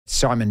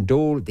Simon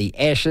Doull, the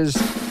Ashes.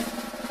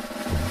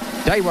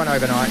 Day one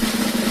overnight,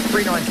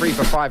 393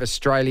 for 5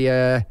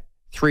 Australia,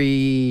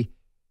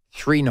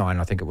 339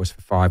 I think it was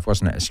for 5,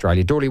 wasn't it,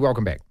 Australia? Doully,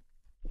 welcome back.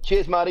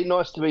 Cheers, Marty.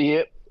 Nice to be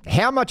here.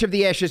 How much of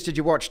the Ashes did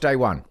you watch day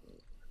one?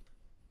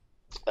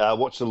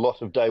 Watched a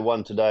lot of day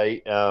one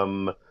today.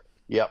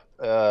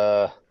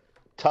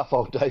 Tough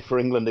old day for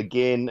England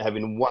again,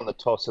 having won the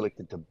toss,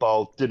 elected to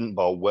bowl, didn't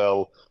bowl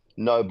well.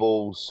 No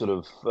balls, sort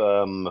of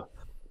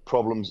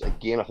problems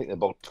again. I think they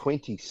bowled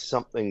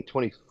 20-something,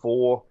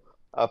 24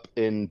 up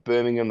in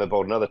Birmingham. They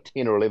bowled another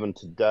 10 or 11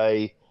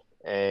 today.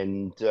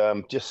 And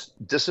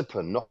just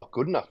discipline, not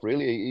good enough,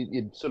 really.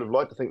 You'd sort of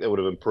like to think they would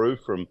have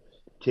improved from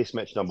Test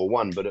match number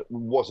 1, but it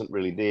wasn't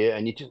really there.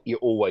 And you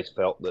always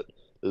felt that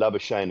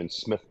Labuschagne and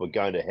Smith were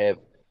going to have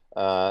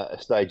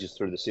stages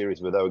through the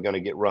series where they were going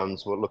to get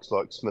runs. Well, it looks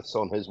like Smith's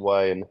on his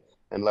way, and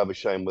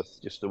Labuschagne with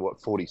just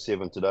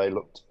 47 today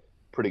looked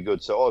pretty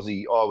good. So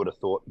Aussie, I would have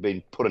thought,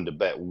 been put into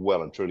bat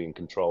well and truly in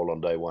control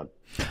on day one.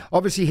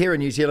 Obviously here in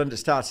New Zealand it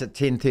starts at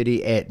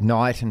 10:30 at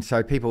night, and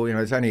so people,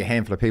 there's only a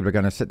handful of people are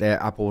going to sit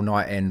there up all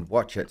night and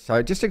watch it.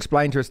 So just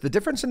explain to us the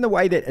difference in the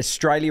way that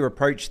Australia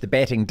approached the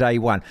batting day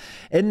one.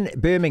 In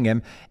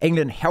Birmingham,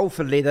 England hell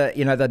for leather,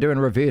 they're doing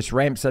reverse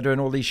ramps, they're doing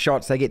all these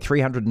shots, they get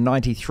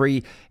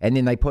 393 and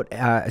then they put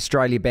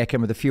Australia back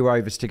in with a few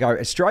overs to go.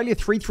 Australia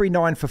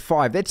 339 for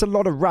 5, that's a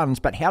lot of runs,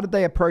 but how did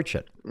they approach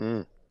it?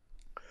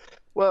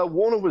 Well,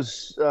 Warner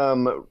was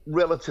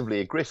relatively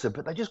aggressive,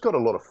 but they just got a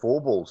lot of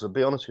four balls, to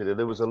be honest with you.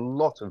 There was a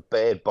lot of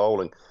bad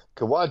bowling.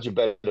 Kawaja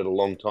batted a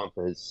long time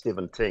for his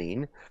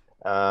 17,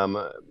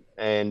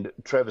 and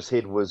Travis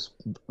Head was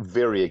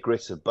very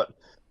aggressive. But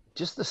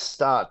just the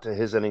start to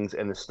his innings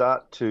and the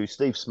start to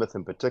Steve Smith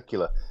in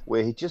particular,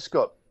 where he just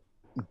got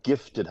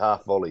gifted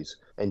half volleys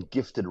and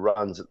gifted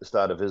runs at the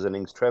start of his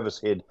innings. Travis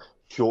Head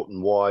short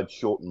and wide,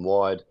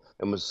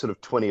 and was sort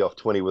of 20 off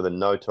 20 within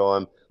no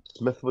time.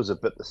 Smith was a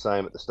bit the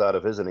same at the start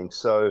of his innings.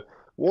 So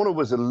Warner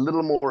was a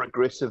little more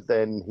aggressive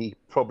than he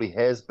probably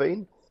has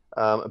been,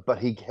 but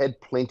he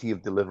had plenty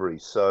of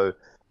deliveries. So,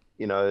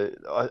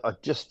 I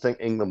just think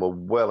England were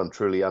well and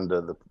truly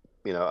under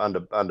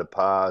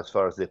par as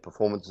far as their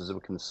performances are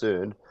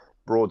concerned.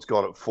 Broad's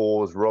gone at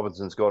 4s,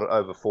 Robinson's got it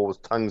over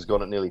 4s, Tung's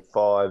gone at nearly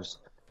 5s,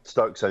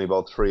 Stokes only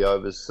bowled 3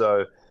 overs.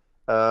 So,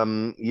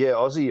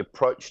 Aussie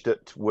approached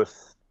it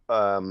with...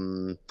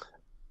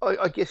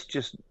 I guess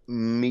just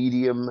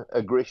medium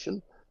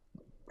aggression,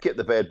 get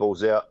the bad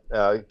balls out,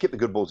 get the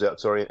good balls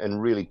out, and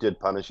really did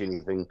punish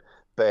anything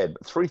bad.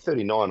 But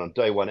 339 on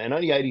day one, and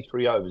only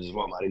 83 overs as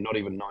well, Marty, not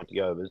even 90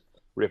 overs,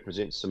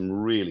 represents some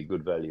really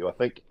good value. I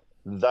think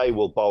they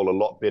will bowl a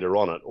lot better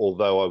on it,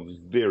 although I was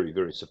very,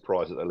 very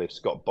surprised that they left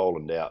Scott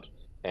Boland out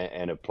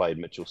and have played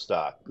Mitchell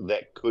Starc.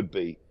 That could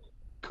be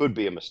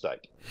a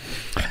mistake.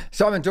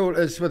 Simon Doull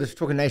is with us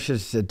talking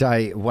Ashes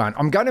day one.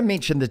 I'm going to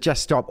mention the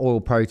Just Stop Oil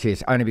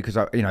protest only because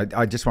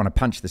I just want to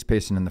punch this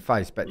person in the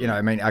face. But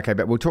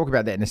but we'll talk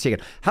about that in a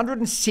second.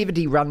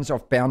 170 runs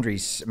off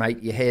boundaries,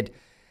 mate. You had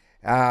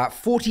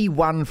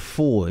 41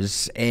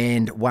 fours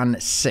and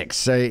 1 6.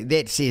 So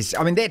that says,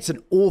 that's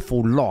an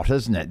awful lot,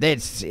 isn't it?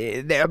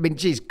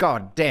 Geez,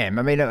 god damn.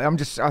 I'm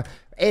just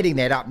adding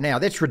that up now.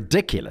 That's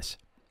ridiculous.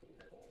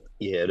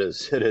 Yeah, it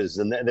is,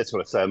 and that's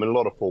what I say. A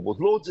lot of four balls.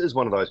 Lords is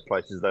one of those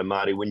places, though,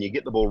 Marty. When you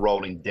get the ball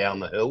rolling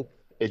down the hill,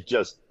 it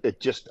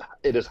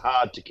is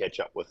hard to catch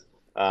up with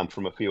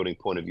from a fielding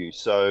point of view.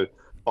 So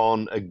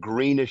on a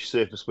greenish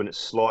surface, when it's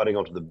sliding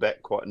onto the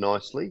back quite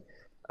nicely,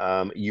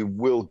 you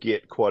will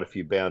get quite a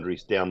few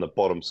boundaries down the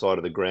bottom side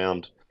of the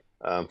ground.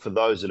 For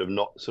those that are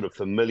not sort of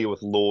familiar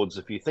with Lords,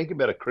 if you think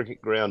about a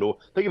cricket ground or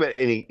think about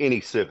any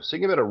surface,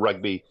 think about a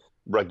rugby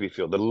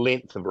field, the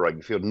length of a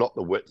rugby field, not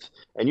the width.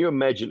 And you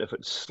imagine if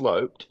it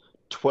sloped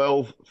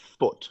 12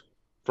 foot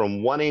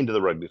from one end of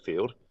the rugby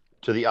field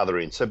to the other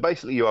end. So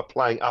basically you are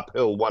playing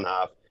uphill one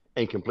half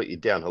and completely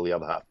downhill the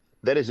other half.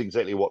 That is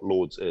exactly what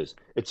Lords is.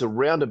 It's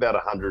around about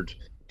 100,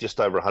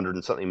 just over 100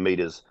 and something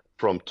metres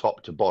from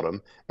top to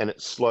bottom, and it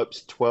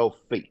slopes 12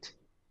 feet.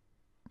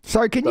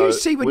 So you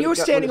see when you're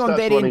standing on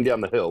that end,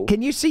 down the hill,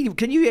 can you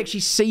actually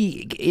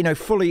see,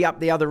 fully up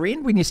the other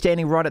end when you're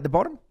standing right at the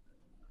bottom?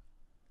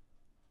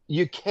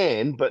 You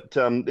can, but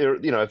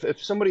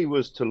if somebody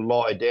was to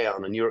lie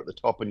down and you're at the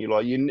top and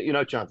you're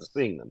no chance of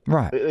seeing them.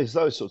 Right. There's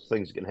those sorts of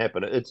things that can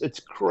happen. It's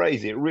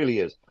crazy. It really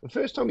is. The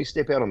first time you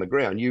step out on the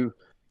ground, you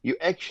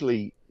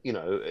actually,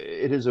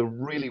 it is a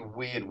really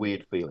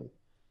weird feeling.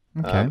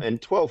 Okay. And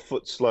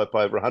 12-foot slope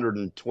over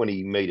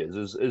 120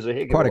 metres is a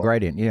heck of quite a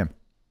gradient, yeah.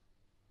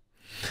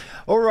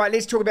 All right,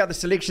 let's talk about the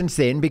selections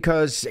then,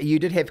 because you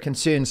did have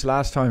concerns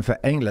last time for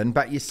England,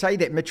 but you say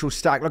that Mitchell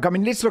Starc... Look,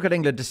 let's look at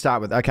England to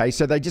start with. Okay,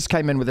 so they just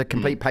came in with a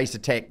complete pace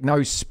attack,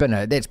 no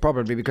spinner. That's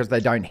probably because they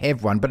don't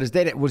have one. But was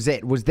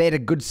that a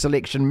good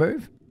selection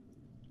move?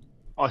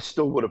 I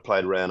still would have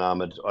played Ryan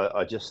Ahmed.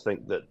 I just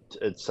think that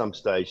at some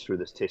stage through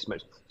this test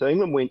match... So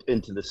England went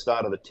into the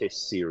start of the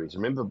test series.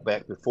 Remember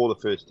back before the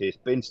first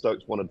test, Ben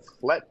Stokes wanted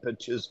flat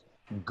pitches,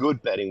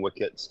 good batting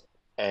wickets,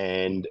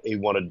 and he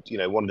wanted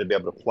to be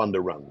able to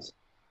plunder runs.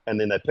 and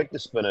then they picked a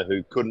spinner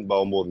who couldn't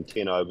bowl more than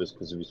 10 overs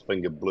because of his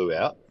finger blew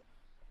out.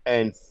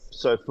 And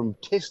so from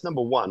test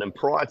number one and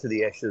prior to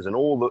the Ashes and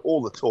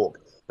all the talk,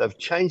 they've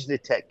changed their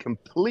tack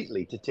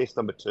completely to test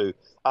number two,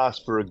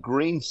 asked for a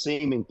green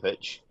seaming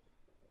pitch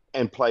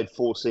and played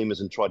four seamers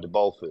and tried to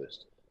bowl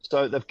first.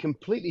 So they've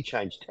completely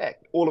changed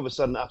tack all of a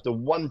sudden after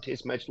one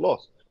test match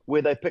loss,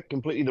 where they picked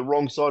completely the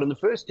wrong side in the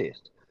first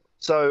test.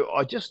 So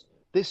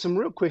there's some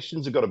real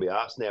questions have got to be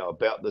asked now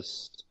about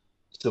this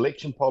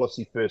selection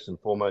policy first and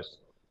foremost,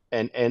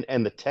 and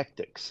the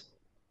tactics.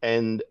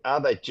 And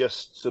are they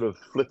just sort of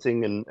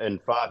flitting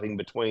and farting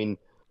between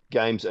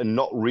games and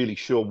not really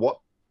sure what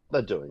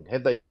they're doing?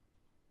 Have they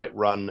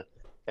run,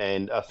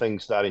 and are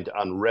things starting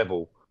to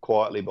unravel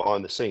quietly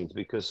behind the scenes?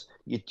 Because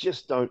you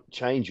just don't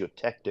change your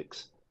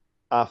tactics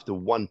after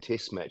one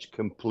test match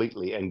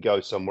completely and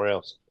go somewhere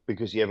else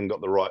because you haven't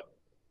got the right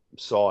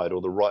side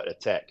or the right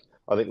attack.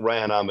 I think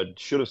Rehan Ahmed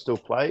should have still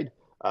played.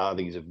 I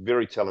think he's a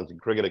very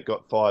talented cricketer,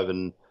 got 5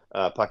 in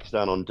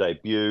Pakistan on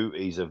debut.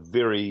 He's a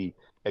very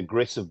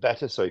aggressive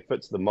batter, so he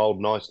fits the mould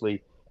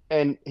nicely.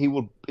 And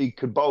he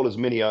could bowl as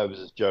many overs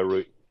as Joe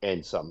Root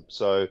and some.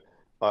 So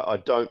I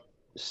don't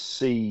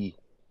see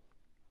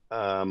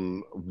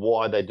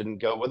why they didn't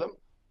go with him.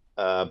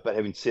 But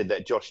having said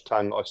that, Josh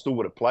Tongue, I still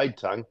would have played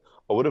Tongue.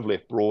 I would have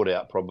left Broad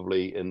out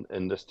probably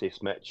in this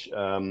test match,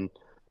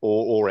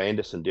 or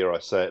Anderson, dare I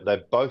say it.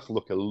 They both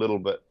look a little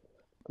bit,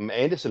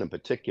 Anderson in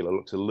particular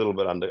looks a little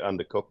bit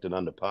undercooked and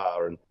under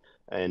par.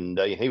 And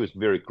he was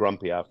very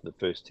grumpy after the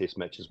first test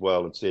match as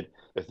well, and said,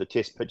 if the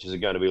test pitches are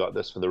going to be like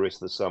this for the rest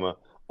of the summer,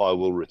 I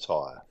will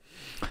retire.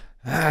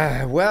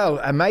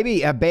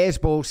 Maybe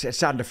Bazball's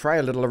starting to fray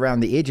a little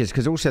around the edges,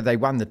 because also they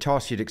won the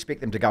toss. You'd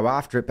expect them to go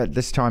after it, but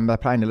this time they're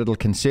playing a little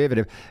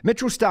conservative.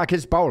 Mitchell Starc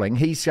is bowling.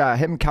 He's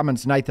him,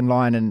 Cummins, Nathan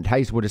Lyon and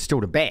Hazelwood are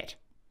still to bat.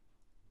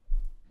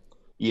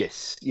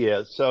 Yes,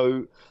 yeah.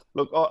 So,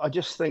 look, I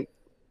just think,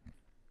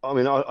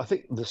 I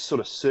think the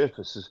sort of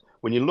surface is,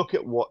 when you look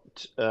at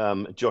what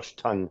Josh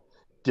Tongue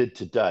did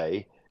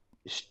today,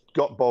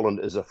 Scott Boland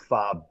is a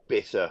far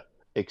better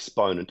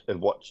exponent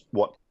of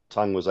what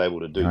Tongue was able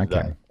to do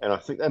today. And I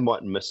think they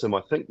might miss him.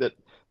 I think that,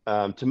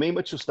 to me,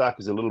 Mitchell Starc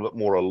is a little bit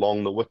more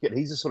along the wicket.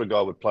 He's the sort of guy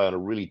who would play on a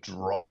really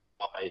dry,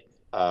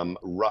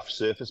 rough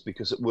surface,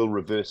 because it will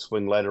reverse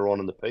swing later on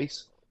in the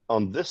piece.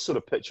 On this sort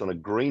of pitch, on a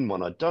green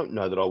one, I don't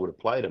know that I would have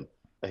played him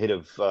ahead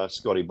of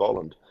Scotty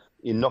Boland.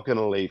 You're not going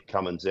to leave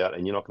Cummins out,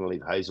 and you're not going to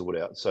leave Hazelwood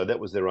out. So that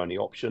was their only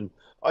option.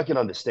 I can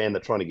understand they're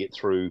trying to get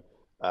through,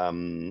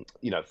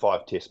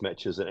 5 test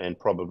matches, and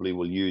probably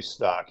will use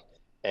Starc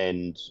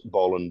and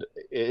Boland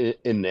in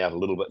and out a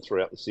little bit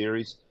throughout the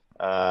series.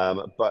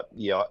 But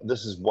yeah,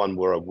 this is one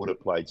where I would have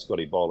played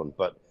Scotty Boland.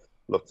 But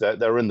look,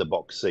 they're in the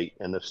box seat,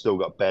 and they've still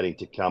got batting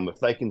to come. If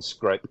they can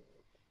scrape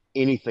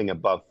anything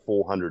above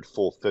 400,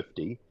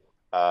 450,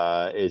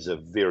 is a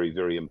very,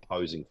 very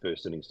imposing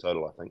first innings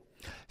total, I think.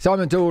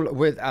 Simon Doull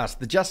with us.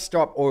 The Just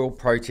Stop Oil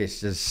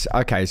protesters.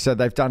 Okay, so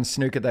they've done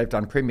snooker, they've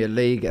done Premier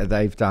League,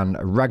 they've done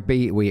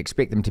rugby. We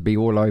expect them to be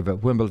all over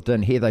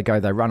Wimbledon. Here they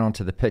go, they run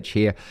onto the pitch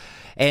here.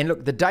 And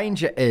look, the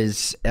danger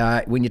is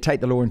when you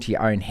take the law into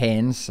your own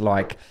hands,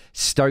 like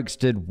Stokes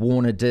did,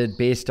 Warner did,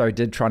 Bairstow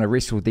did, trying to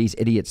wrestle these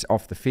idiots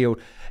off the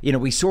field. You know,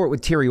 we saw it with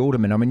Terry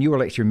Alderman. I mean, you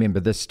will actually remember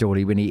this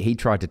story when he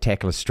tried to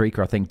tackle a streaker,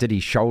 I think, did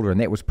his shoulder, and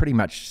that was pretty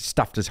much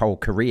stuffed his whole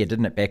career,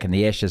 didn't it, back in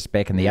the Ashes,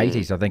 back in the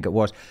 80s, I think it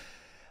was.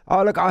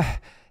 Oh, look,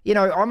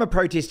 I'm a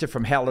protester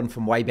from hell and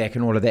from way back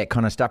and all of that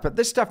kind of stuff, but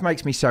this stuff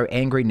makes me so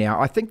angry now.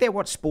 I think that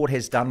what sport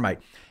has done, mate,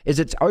 is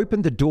it's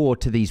opened the door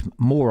to these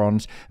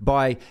morons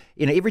by,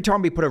 every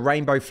time we put a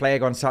rainbow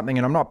flag on something,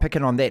 and I'm not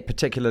picking on that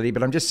particularly,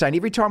 but I'm just saying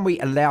every time we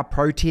allow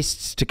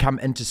protests to come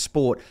into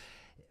sport,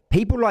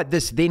 people like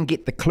this then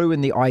get the clue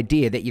and the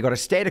idea that you've got a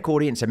static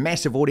audience, a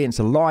massive audience,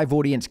 a live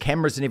audience,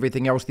 cameras and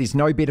everything else. There's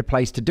no better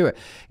place to do it.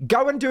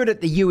 Go and do it at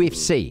the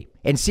UFC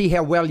and see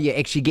how well you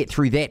actually get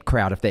through that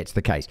crowd if that's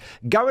the case.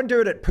 Go and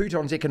do it at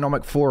Putin's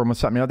Economic Forum or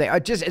something like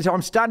that.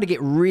 I'm starting to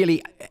get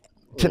really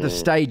to the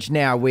stage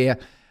now where,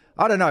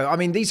 I don't know, I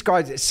mean, these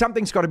guys,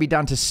 something's got to be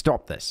done to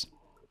stop this.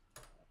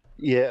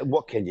 Yeah,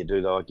 what can you do,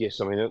 though, I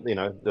guess? I mean,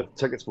 the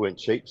tickets weren't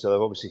cheap, so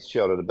they've obviously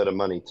shelled out a bit of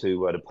money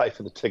to pay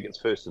for the tickets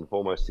first and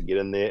foremost to get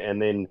in there,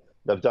 and then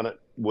they've done it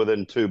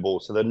within 2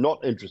 balls. So they're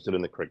not interested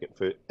in the cricket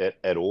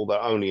at all.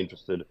 They're only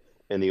interested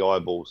in the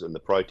eyeballs and the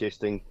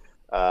protesting.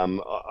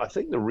 I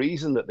think the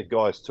reason that the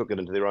guys took it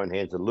into their own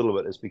hands a little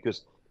bit is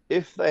because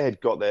if they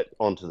had got that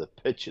onto the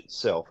pitch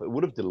itself, it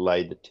would have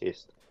delayed the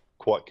test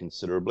quite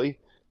considerably.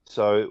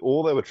 So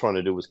all they were trying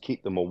to do was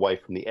keep them away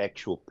from the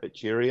actual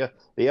pitch area.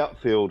 The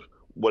outfield,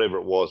 whatever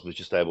it was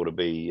just able to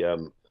be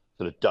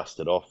sort of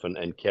dusted off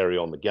and carry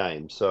on the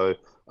game. So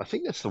I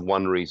think that's the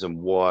one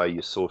reason why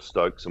you saw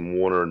Stokes and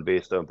Warner and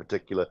Bairstow in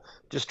particular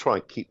just try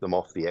and keep them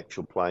off the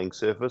actual playing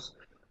surface.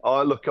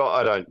 I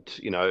don't,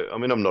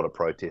 I'm not a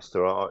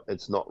protester.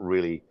 It's not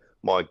really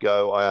my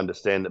go. I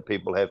understand that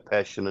people have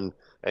passion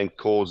and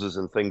causes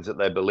and things that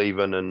they believe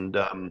in,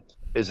 and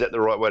is that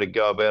the right way to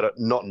go about it?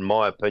 Not in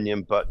my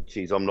opinion, but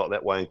geez, I'm not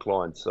that way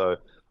inclined. So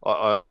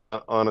I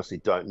honestly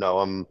don't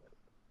know.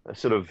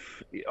 sort of,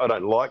 I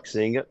don't like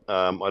seeing it.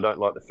 I don't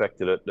like the fact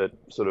that it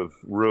sort of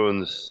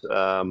ruins,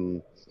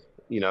 the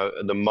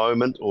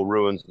moment or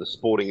ruins the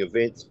sporting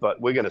events.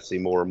 But we're going to see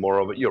more and more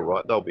of it. You're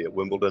right; they'll be at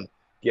Wimbledon,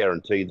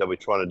 guaranteed. They'll be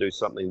trying to do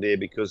something there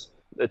because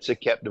it's a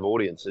captive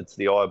audience. It's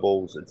the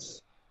eyeballs.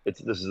 It's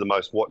this is the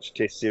most watched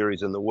Test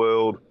series in the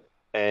world,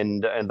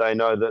 and they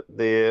know that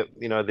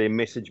their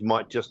message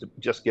might just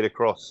get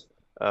across.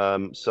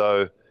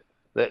 So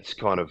that's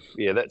kind of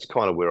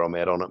where I'm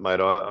at on it, mate.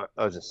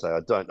 As I say,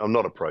 I'm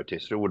not a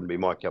protester. It wouldn't be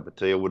my cup of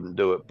tea. I wouldn't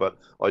do it, but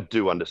I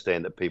do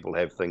understand that people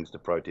have things to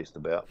protest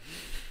about.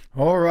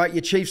 All right,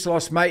 your Chiefs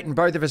lost, mate, and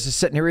both of us are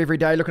sitting here every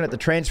day looking at the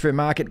transfer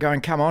market going,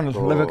 come on,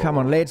 Liver, come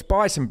on, lads,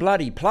 buy some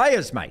bloody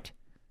players, mate.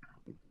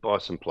 Buy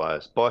some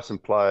players.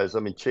 I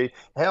mean, Chief,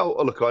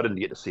 look, I didn't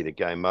get to see the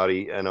game,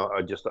 Marty, and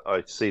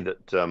I see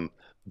that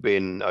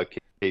Ben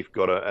O'Keefe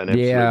got an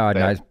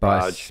absolute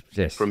barge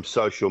from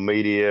social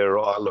media.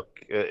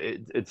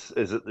 Is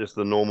it just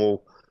the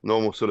normal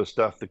sort of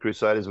stuff? The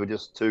Crusaders were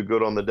just too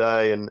good on the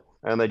day, and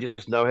they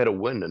just know how to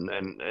win.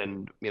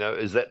 And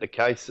is that the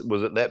case?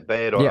 Was it that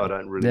bad? Yeah. I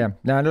don't really. Yeah.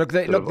 No. Look.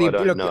 I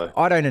don't know.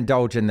 I don't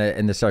indulge in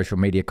the social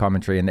media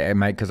commentary and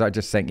mate, because I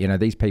just think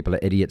these people are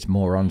idiots,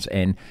 morons,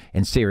 and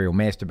serial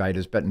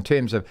masturbators. But in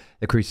terms of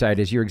the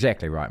Crusaders, you're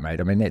exactly right, mate.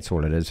 I mean, that's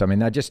all it is. I mean,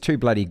 they're just too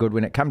bloody good.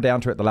 When it come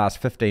down to it, the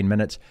last 15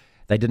 minutes,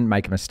 they didn't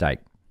make a mistake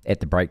at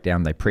the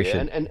breakdown. They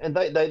pressured. Yeah, and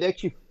they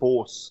actually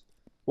force.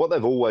 What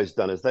they've always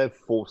done is they've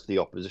forced the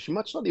opposition,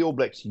 much like the All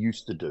Blacks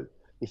used to do.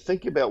 You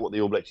think about what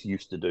the All Blacks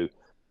used to do.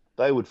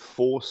 They would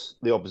force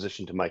the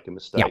opposition to make a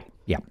mistake.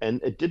 Yeah.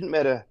 And it didn't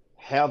matter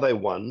how they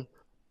won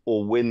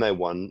or when they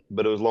won,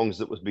 but as long as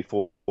it was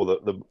before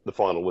the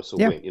final whistle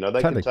went.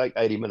 They could take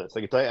 80 minutes.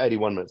 They could take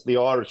 81 minutes. The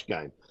Irish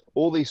game,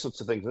 all these sorts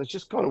of things. And it's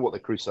just kind of what the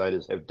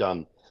Crusaders have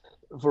done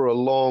for a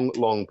long,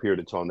 long period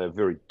of time. They're a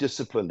very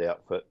disciplined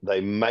outfit. They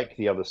make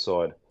the other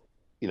side,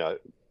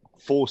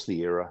 force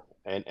the error.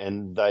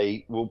 And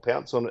they will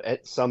pounce on it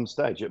at some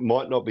stage. It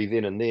might not be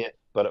then and there,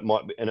 but it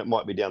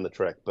might be down the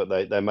track. But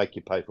they make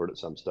you pay for it at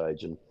some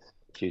stage. And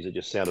geez, it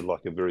just sounded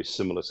like a very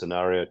similar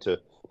scenario to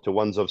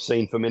ones I've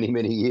seen for many,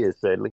 many years, sadly.